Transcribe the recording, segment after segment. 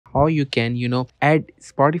how you can add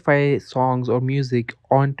Spotify songs or music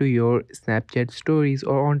onto your Snapchat stories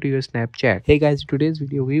or onto your Snapchat. Hey guys, in today's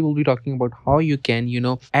video we will be talking about how you can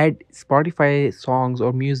add Spotify songs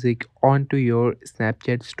or music onto your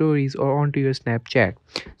Snapchat stories or onto your Snapchat.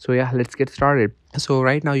 So yeah, let's get started. So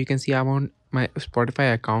right now you can see I'm on my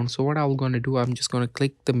Spotify account. So what I'm gonna do, I'm just gonna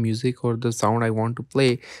click the music or the sound I want to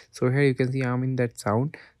play. So here you can see I'm in that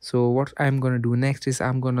sound. So what I'm gonna do next is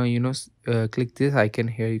I'm gonna click this icon.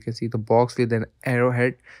 Here you can see the box with an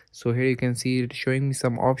arrowhead. So here you can see it showing me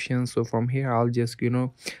some options. So from here I'll just go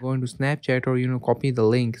into Snapchat or copy the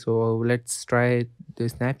link. So let's try the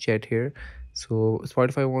Snapchat here. So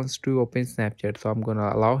Spotify wants to open Snapchat, so I'm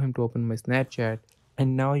gonna allow him to open my Snapchat.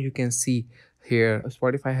 And now you can see here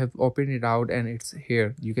Spotify have opened it out, and it's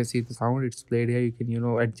here. You can see the sound it's played here. You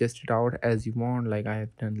can adjust it out as you want, like I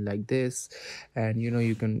have done like this. And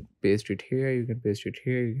you can paste it here, you can paste it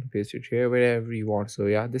here, you can paste it here, wherever you want. So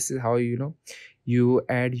yeah, this is how you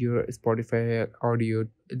add your Spotify audio.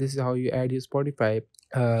 This is how you add your Spotify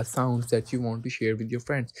sounds that you want to share with your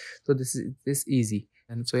friends. So this is this easy.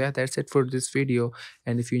 And so yeah, that's it for this video.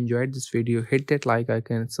 And if you enjoyed this video, hit that like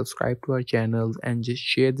icon, subscribe to our channel, and just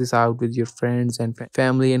share this out with your friends and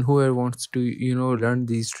family and whoever wants to learn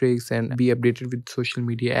these tricks and be updated with social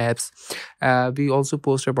media apps. We also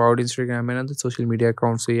post about Instagram and other social media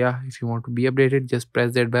accounts. So yeah, if you want to be updated, just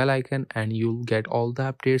press that bell icon and you'll get all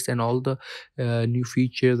the updates and all the new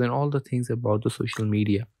features and all the things about the social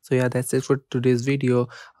media. So yeah, that's it for today's video.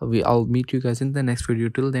 I'll meet you guys in the next video.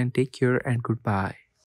 Till then, take care and goodbye.